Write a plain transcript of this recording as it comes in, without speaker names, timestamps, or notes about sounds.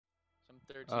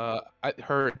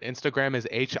Her Instagram is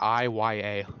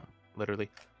HIYA, literally.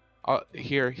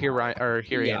 Here, Ryan, or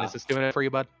here, Ian. Is this doing it for you,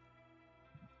 bud?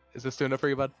 Is this doing it for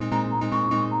you, bud?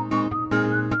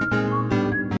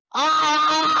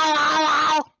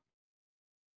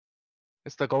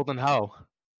 It's the golden hoe.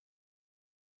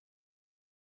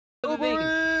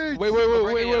 Wait. Wait.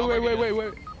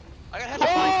 I got head.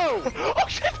 Oh! Oh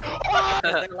shit! Oh!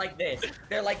 They're like this.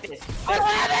 They're like this. I don't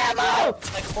have ammo!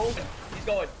 Like hold. He's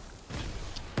going.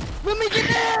 Let me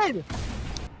get in!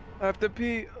 I have to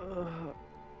pee. Oh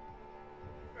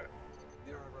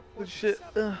shit.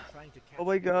 Oh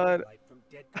my god.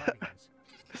 Maybe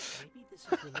this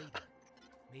is related.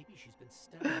 Maybe she's been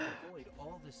studying the void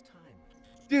all this time.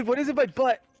 Dude, what is in my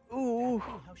butt? Ooh.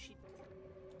 How she...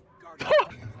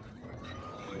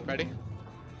 Ready?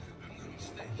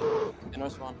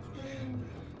 Nice one.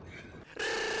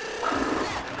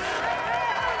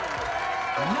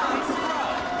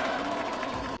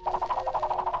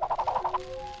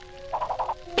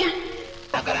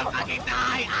 I'm gonna fucking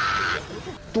die!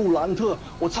 杜兰特，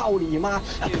我操你妈！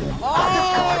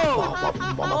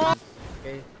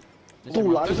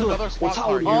杜兰特，我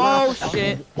操你妈 Oh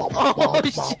shit! Oh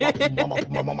shit!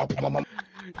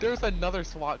 There's another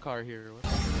SWAT car here.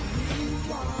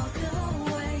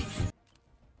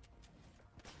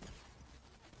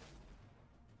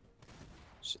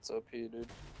 Shit's OP, dude.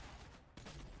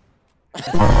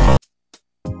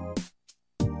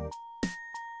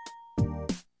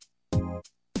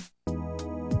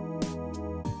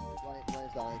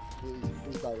 Ryan's dying.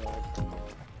 Please die, Ryan.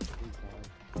 Please die.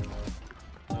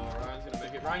 Ryan's gonna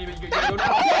make it. Ryan, you gotta go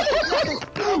now.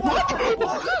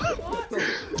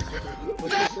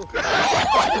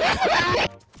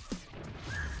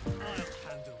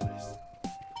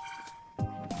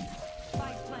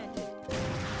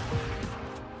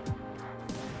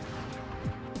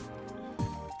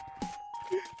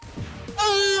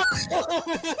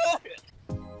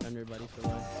 I'm your buddy for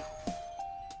life.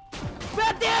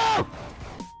 Matthew!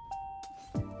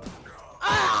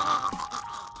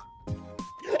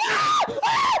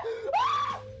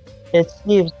 It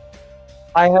seems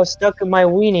I have stuck my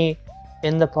weenie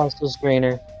in the pasta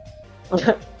strainer.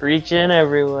 Reach in,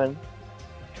 everyone.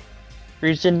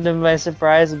 Reach into my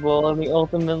surprise bowl, and the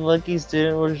ultimate lucky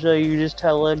student will show you just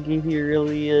how lucky he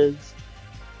really is.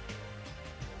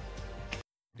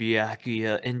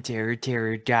 Byakuya and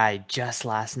Terror died just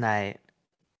last night.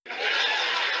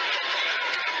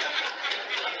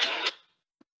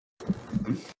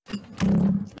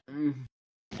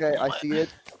 Okay, I see it.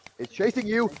 It's chasing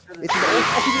you. It's an old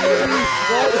fucking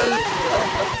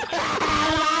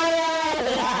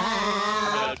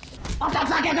What the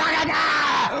fuck is that?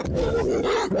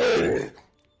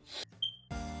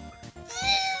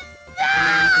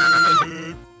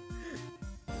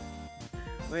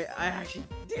 Wait,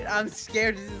 dude, I'm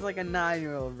scared. This is like a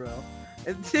 9-year-old, bro.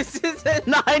 This is a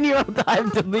 9-year-old. I'm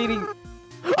deleting.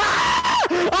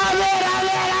 I'm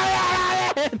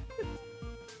in.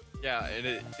 Yeah, and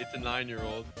it's a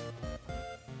 9-year-old.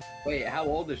 Wait, how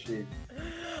old is she?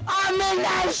 I'm in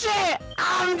that shit.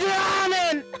 I'm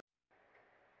drowning.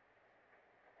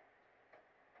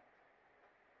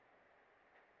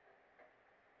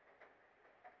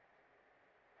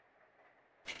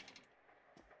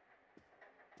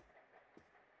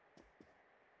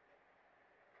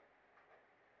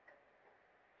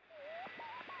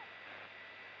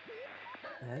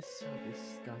 That's so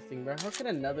disgusting, bro. How could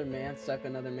another man suck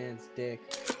another man's dick?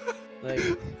 Like,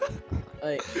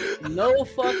 no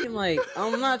fucking, like,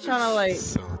 I'm not trying to, like,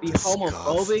 be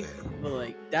homophobic, but,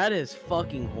 like, that is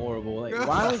fucking horrible. Like,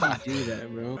 why would you do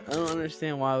that, bro? I don't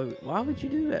understand why would you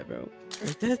do that, bro?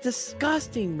 Like, that's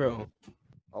disgusting, bro.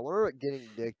 I wonder what getting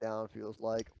dick down feels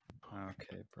like.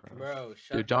 Okay, bro.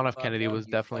 Dude, John F. Kennedy was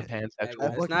definitely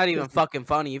pansexual. It's not even fucking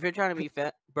funny. If you're trying to be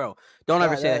fat, bro, don't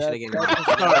ever say that shit again.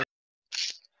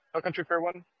 No country fair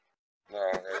one?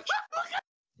 No,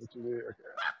 What you do? Okay.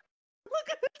 Look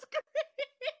at this screen.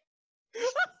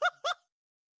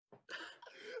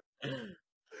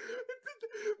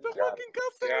 The fucking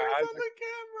customer is on the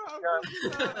camera. There he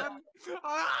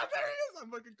is. I'm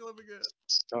fucking clipping it.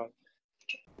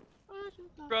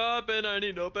 Robin, I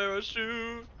need no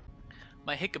parachute.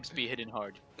 My hiccups be hitting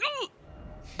hard.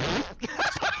 Yeah,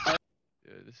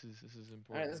 this is important.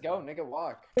 Alright, let's go. Make it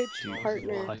walk.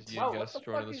 Partner. You guys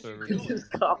joining us over You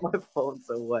just got my phone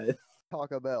so wet.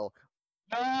 Taco Bell.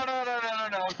 No.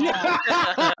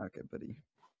 Okay, buddy.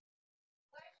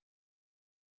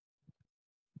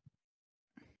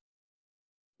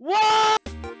 What?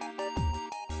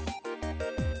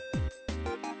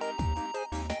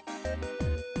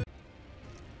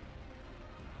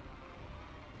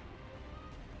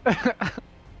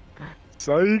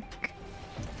 Psych.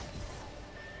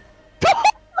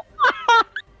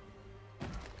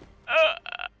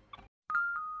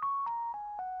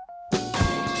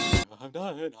 I'm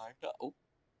done. Oh.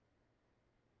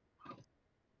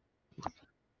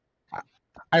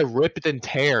 I ripped and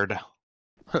teared.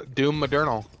 Doom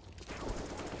Modernal.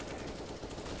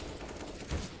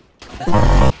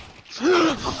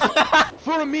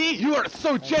 For me, you are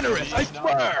so generous, I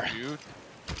swear! Dude.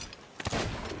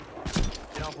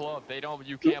 They don't blow up. They don't.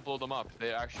 You can't blow them up.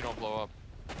 They actually don't blow up.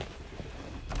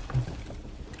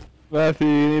 Matthew,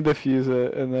 you need to fuse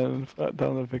it and then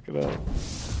tell him to pick it up.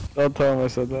 Don't tell him I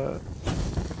said that.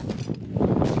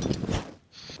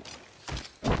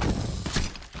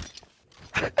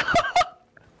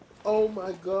 Oh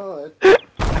my god.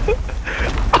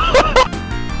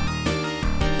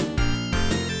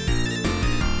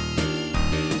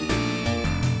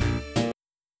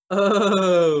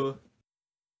 Oh.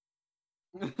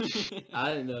 I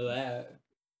didn't know that.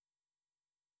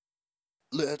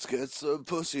 Let's get some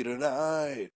pussy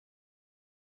tonight.